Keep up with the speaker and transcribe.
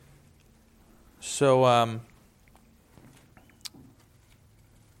Don't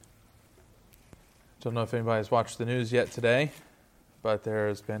know if anybody's watched the news yet today, but there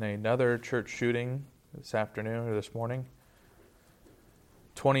has been another church shooting this afternoon or this morning.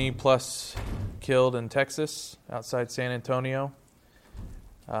 20 plus killed in Texas, outside San Antonio.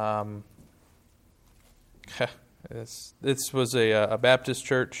 This was a Baptist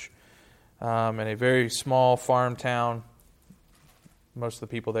church in a very small farm town. Most of the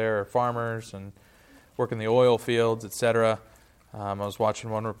people there are farmers and work in the oil fields, etc. I was watching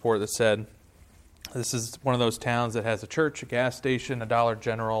one report that said this is one of those towns that has a church, a gas station, a Dollar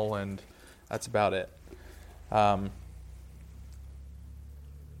General, and that's about it. Not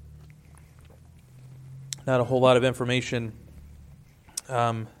a whole lot of information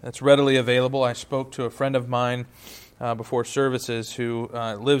that's readily available. I spoke to a friend of mine before services who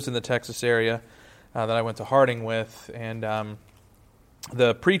lives in the Texas area that I went to Harding with, and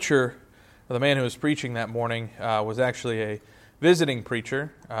the preacher, or the man who was preaching that morning, was actually a visiting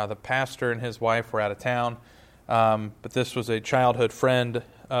preacher. The pastor and his wife were out of town, but this was a childhood friend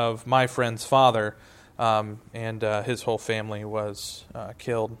of my friend's father, and his whole family was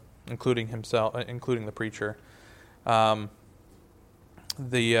killed, including himself, including the preacher. Our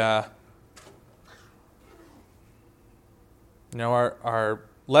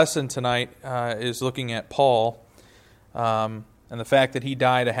lesson tonight is looking at Paul and the fact that he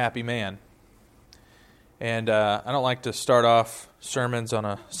died a happy man. And I don't like to start off sermons on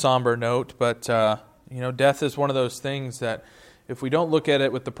a somber note, but death is one of those things that if we don't look at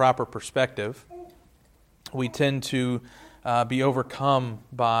it with the proper perspective, we tend to be overcome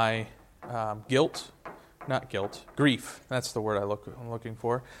by grief. That's the word I'm looking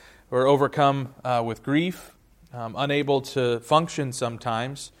for. We're overcome with grief, unable to function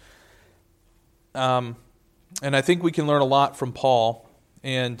sometimes. And I think we can learn a lot from Paul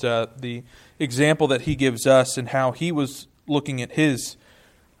and the example that he gives us and how he was looking at his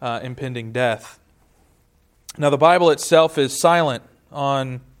impending death. Now, the Bible itself is silent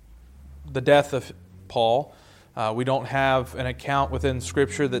on the death of Paul. We don't have an account within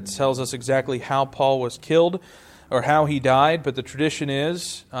Scripture that tells us exactly how Paul was killed or how he died, but the tradition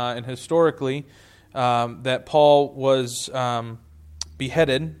is, and historically, that Paul was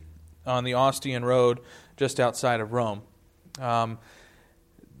beheaded on the Ostian Road just outside of Rome.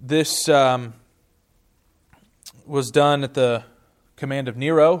 This was done at the command of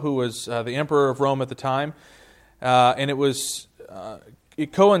Nero, who was the emperor of Rome at the time, and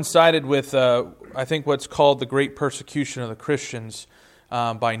it coincided with, I think, what's called the Great Persecution of the Christians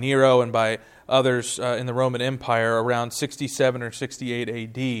by Nero and by others in the Roman Empire around 67 or 68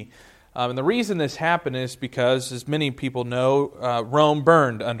 A.D. And the reason this happened is because, as many people know, Rome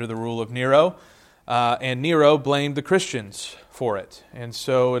burned under the rule of Nero, and Nero blamed the Christians for it. And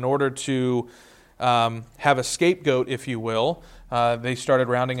so in order to have a scapegoat, if you will, they started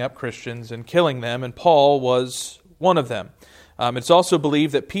rounding up Christians and killing them, and Paul was one of them. It's also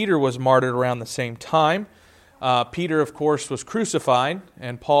believed that Peter was martyred around the same time. Peter, of course, was crucified,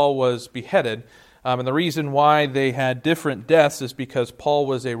 and Paul was beheaded. And the reason why they had different deaths is because Paul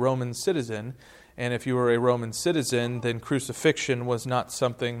was a Roman citizen, and if you were a Roman citizen, then crucifixion was not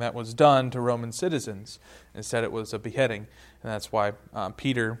something that was done to Roman citizens. Instead, it was a beheading, and that's why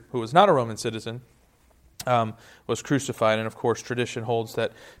Peter, who was not a Roman citizen, was crucified. And of course, tradition holds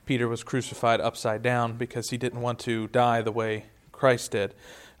that Peter was crucified upside down because he didn't want to die the way Christ did.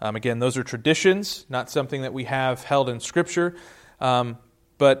 Again, those are traditions, not something that we have held in Scripture.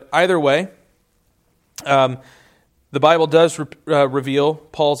 But either way, the Bible does reveal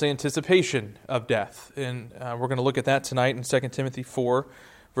Paul's anticipation of death. And we're going to look at that tonight in 2 Timothy 4,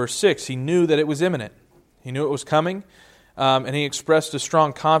 verse 6. He knew that it was imminent. He knew it was coming, and he expressed a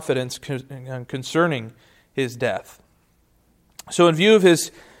strong confidence concerning his death. So in view of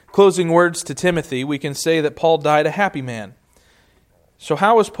his closing words to Timothy, we can say that Paul died a happy man. So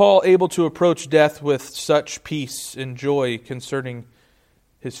how was Paul able to approach death with such peace and joy concerning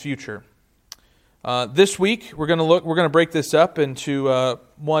his future? This week we're going to break this up into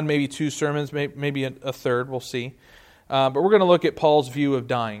one, maybe two sermons, maybe a third. We'll see. But we're going to look at Paul's view of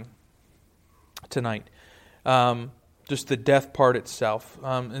dying tonight, just the death part itself.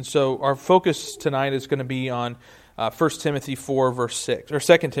 And so our focus tonight is going to be on 1 Timothy 4, verse 6, or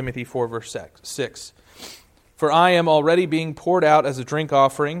 2 Timothy 4, verse 6. For I am already being poured out as a drink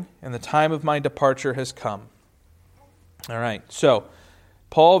offering, and the time of my departure has come. All right, so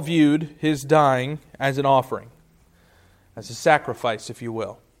Paul viewed his dying as an offering, as a sacrifice, if you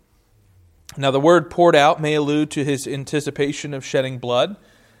will. Now, the word poured out may allude to his anticipation of shedding blood,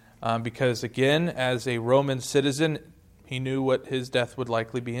 because, again, as a Roman citizen, He knew what his death would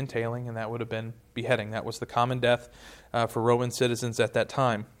likely be entailing, and that would have been beheading. That was the common death for Roman citizens at that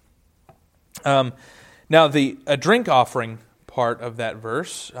time. Now, the drink offering part of that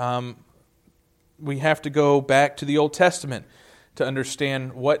verse, we have to go back to the Old Testament to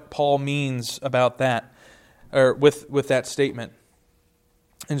understand what Paul means about that, or with that statement.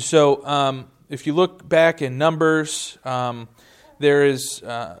 And so, if you look back in Numbers, there is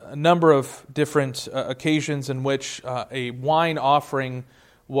a number of different occasions in which a wine offering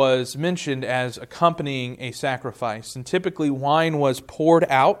was mentioned as accompanying a sacrifice. And typically wine was poured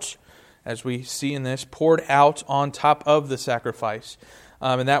out, as we see in this, poured out on top of the sacrifice.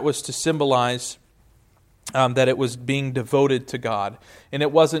 And that was to symbolize that it was being devoted to God. And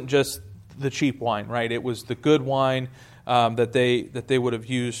it wasn't just the cheap wine, right? It was the good wine that they would have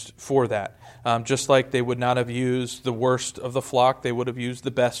used for that. Just like they would not have used the worst of the flock, they would have used the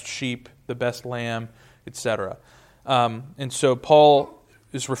best sheep, the best lamb, etc. And so Paul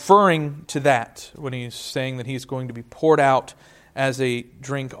is referring to that when he's saying that he's going to be poured out as a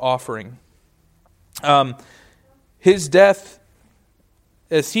drink offering. His death,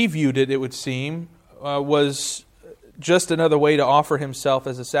 as he viewed it, it would seem, was just another way to offer himself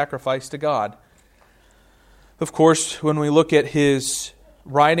as a sacrifice to God. Of course, when we look at his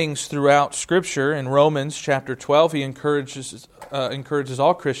writings throughout Scripture, in Romans chapter 12, he encourages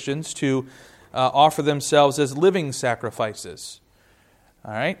all Christians to offer themselves as living sacrifices.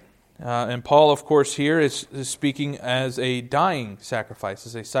 All right? And Paul, of course, here is speaking as a dying sacrifice,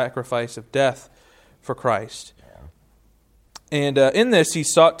 as a sacrifice of death for Christ. And in this, he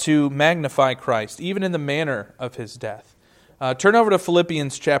sought to magnify Christ, even in the manner of his death. Turn over to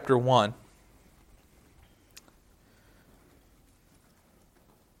Philippians chapter 1.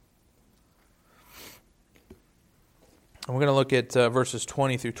 And we're going to look at verses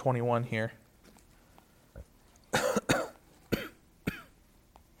 20 through 21 here.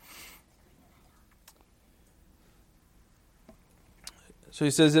 So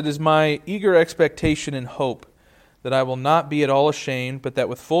he says, "It is my eager expectation and hope that I will not be at all ashamed, but that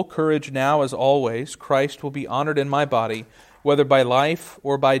with full courage now as always, Christ will be honored in my body, whether by life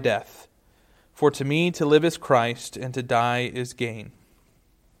or by death. For to me to live is Christ, and to die is gain."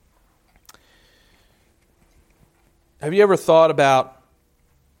 Have you ever thought about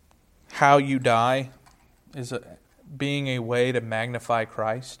how you die is being a way to magnify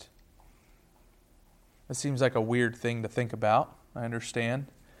Christ? It seems like a weird thing to think about, I understand.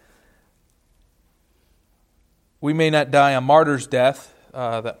 We may not die a martyr's death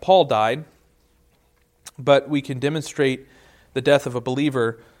that Paul died, but we can demonstrate the death of a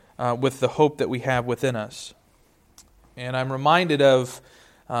believer with the hope that we have within us. And I'm reminded of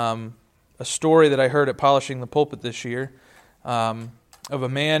a story that I heard at Polishing the Pulpit this year of a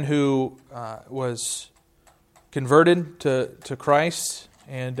man who was converted to Christ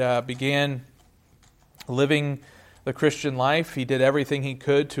and began living the Christian life. He did everything he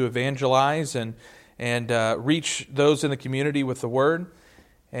could to evangelize and reach those in the community with the word.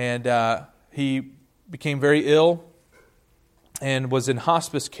 And he became very ill and was in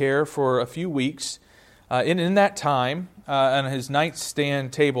hospice care for a few weeks. In that time, on his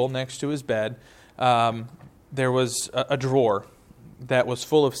nightstand table next to his bed, there was a drawer that was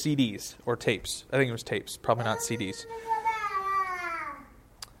full of CDs or tapes. I think it was tapes, probably not CDs.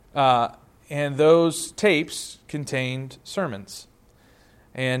 And those tapes contained sermons.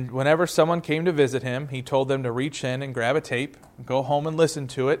 And whenever someone came to visit him, he told them to reach in and grab a tape, go home and listen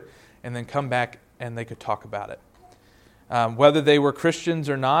to it, and then come back and they could talk about it. Whether they were Christians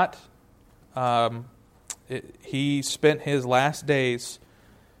or not, he spent his last days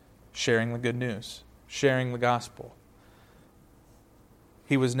sharing the good news, sharing the gospel.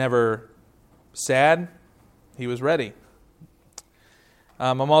 He was never sad. He was ready.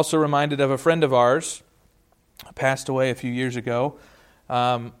 I'm also reminded of a friend of ours, passed away a few years ago,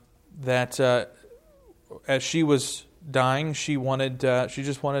 that as she was dying, she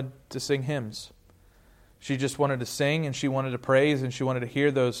just wanted to sing hymns. She just wanted to sing, and she wanted to praise, and she wanted to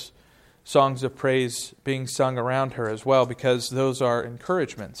hear those songs of praise being sung around her as well, because those are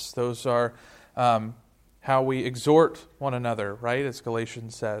encouragements. Those are how we exhort one another, right, as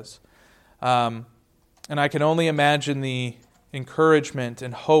Galatians says. And I can only imagine the encouragement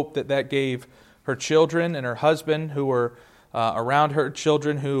and hope that gave her children and her husband who were around her,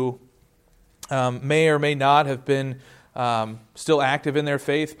 children who may or may not have been still active in their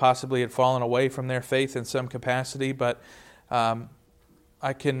faith, possibly had fallen away from their faith in some capacity, but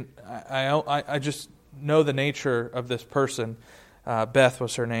I just know the nature of this person. Beth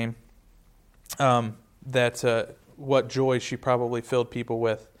was her name. What joy she probably filled people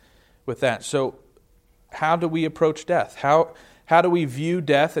with that. So how do we approach death? How do we view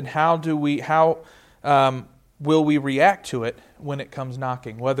death, and how will we react to it when it comes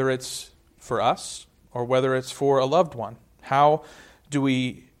knocking, whether it's for us or whether it's for a loved one? How do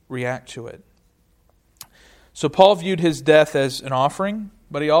we react to it? So Paul viewed his death as an offering,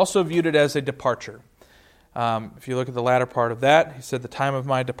 but he also viewed it as a departure. If you look at the latter part of that, he said, the time of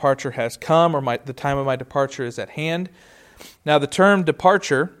my departure has come, or the time of my departure is at hand. Now the term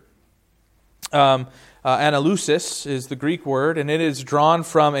departure, analusis is the Greek word, and it is drawn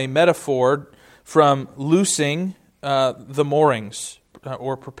from a metaphor from loosing the moorings,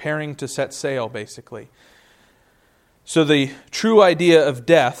 or preparing to set sail, basically. So the true idea of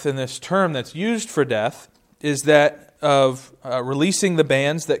death, in this term that's used for death, is that of releasing the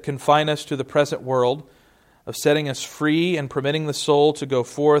bands that confine us to the present world, of setting us free and permitting the soul to go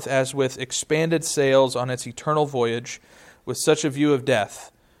forth as with expanded sails on its eternal voyage. With such a view of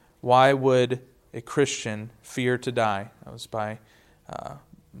death, why would a Christian fear to die? That was by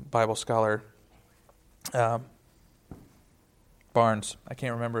Bible scholar Barnes. I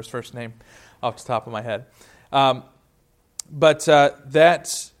can't remember his first name off the top of my head. But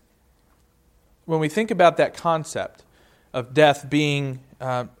that's, when we think about that concept of death being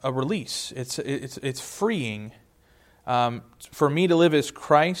a release, it's freeing. For me to live is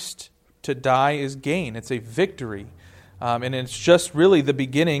Christ, to die is gain. It's a victory. And it's just really the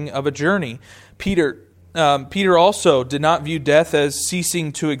beginning of a journey. Peter also did not view death as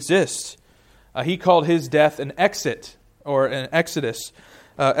ceasing to exist. He called his death an exit, or an exodus.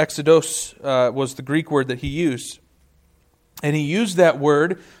 Exodos was the Greek word that he used. And he used that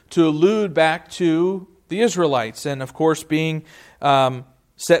word to allude back to the Israelites, and of course being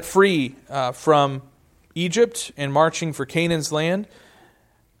set free from Egypt and marching for Canaan's land.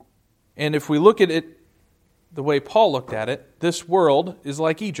 And if we look at it the way Paul looked at it, this world is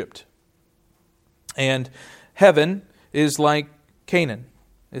like Egypt. And heaven is like Canaan.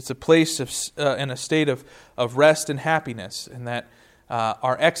 It's a place in a state of rest and happiness, and that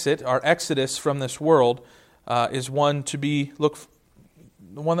our exodus from this world is one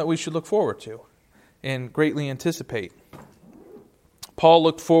that we should look forward to and greatly anticipate. Paul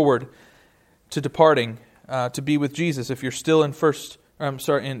looked forward to departing to be with Jesus. If you're still in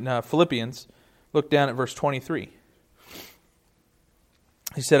Philippians, look down at verse 23.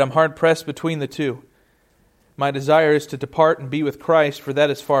 He said, I'm hard pressed between the two. My desire is to depart and be with Christ, for that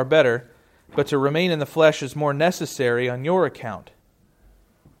is far better, but to remain in the flesh is more necessary on your account.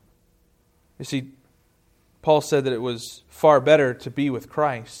 You see, Paul said that it was far better to be with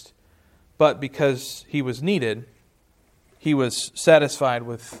Christ, but because he was needed, he was satisfied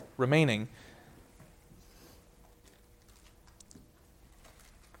with remaining.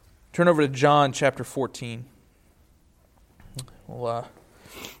 Turn over to John chapter 14. We'll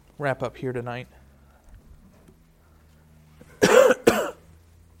wrap up here tonight.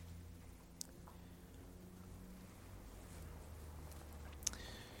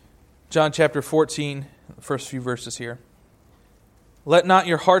 John chapter 14, the first few verses here. Let not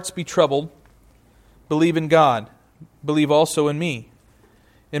your hearts be troubled. Believe in God. Believe also in me.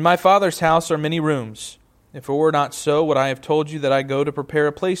 In my Father's house are many rooms. If it were not so, would I have told you that I go to prepare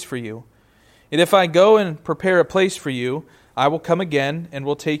a place for you? And if I go and prepare a place for you, I will come again and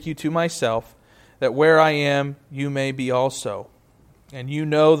will take you to myself, that where I am, you may be also. And you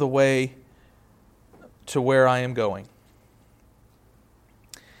know the way to where I am going.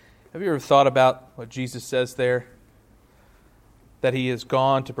 Have you ever thought about what Jesus says there? That He has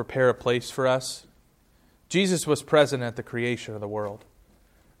gone to prepare a place for us? Jesus was present at the creation of the world.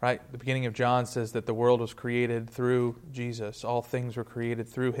 Right? The beginning of John says that the world was created through Jesus. All things were created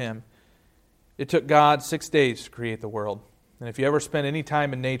through Him. It took God 6 days to create the world. And if you ever spend any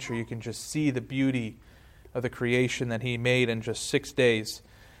time in nature, you can just see the beauty of the creation that He made in just 6 days.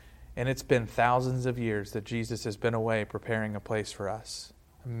 And it's been thousands of years that Jesus has been away preparing a place for us.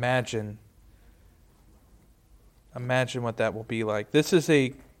 Imagine what that will be like. This is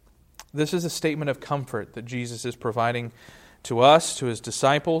a statement of comfort that Jesus is providing to us, to His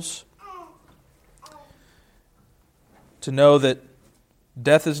disciples, to know that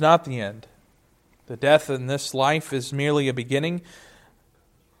death is not the end. The death in this life is merely a beginning,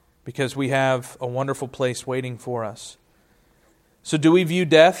 because we have a wonderful place waiting for us. So do we view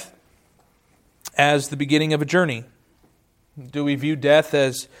death as the beginning of a journey? Do we view death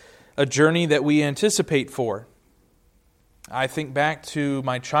as a journey that we anticipate for? I think back to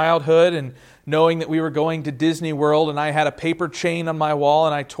my childhood and knowing that we were going to Disney World, and I had a paper chain on my wall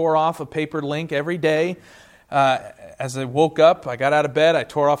and I tore off a paper link every day As I woke up, I got out of bed, I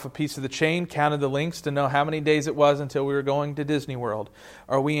tore off a piece of the chain, counted the links to know how many days it was until we were going to Disney World.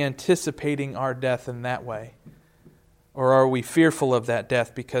 Are we anticipating our death in that way? Or are we fearful of that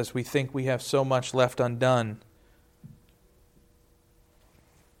death because we think we have so much left undone?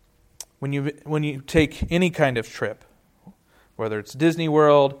 When you take any kind of trip, whether it's Disney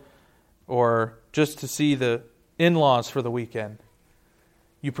World or just to see the in-laws for the weekend,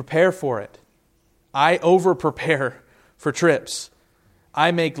 you prepare for it. I over-prepare for trips.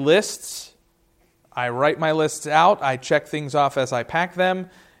 I make lists. I write my lists out. I check things off as I pack them.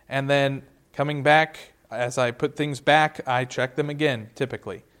 And then coming back, as I put things back, I check them again,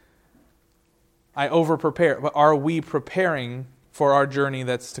 typically. I over-prepare. But are we preparing for our journey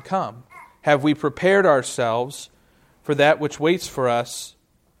that's to come? Have we prepared ourselves for that which waits for us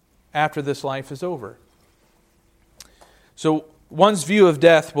after this life is over? So one's view of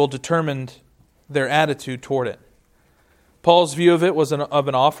death will determine their attitude toward it. Paul's view of it was of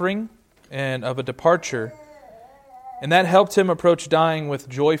an offering and of a departure, and that helped him approach dying with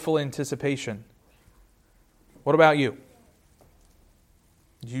joyful anticipation. What about you?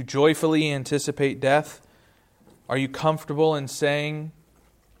 Do you joyfully anticipate death? Are you comfortable in saying,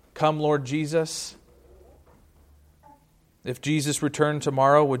 "Come, Lord Jesus"? If Jesus returned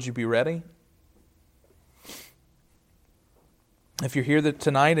tomorrow, would you be ready? If you're here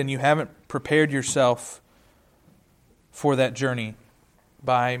tonight and you haven't prepared yourself for that journey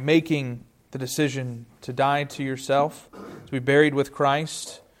by making the decision to die to yourself, to be buried with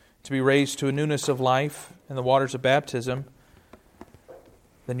Christ, to be raised to a newness of life in the waters of baptism,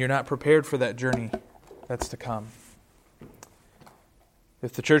 then you're not prepared for that journey that's to come.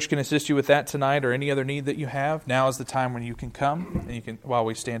 If the church can assist you with that tonight or any other need that you have, now is the time when you can come and you can while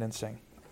we stand and sing.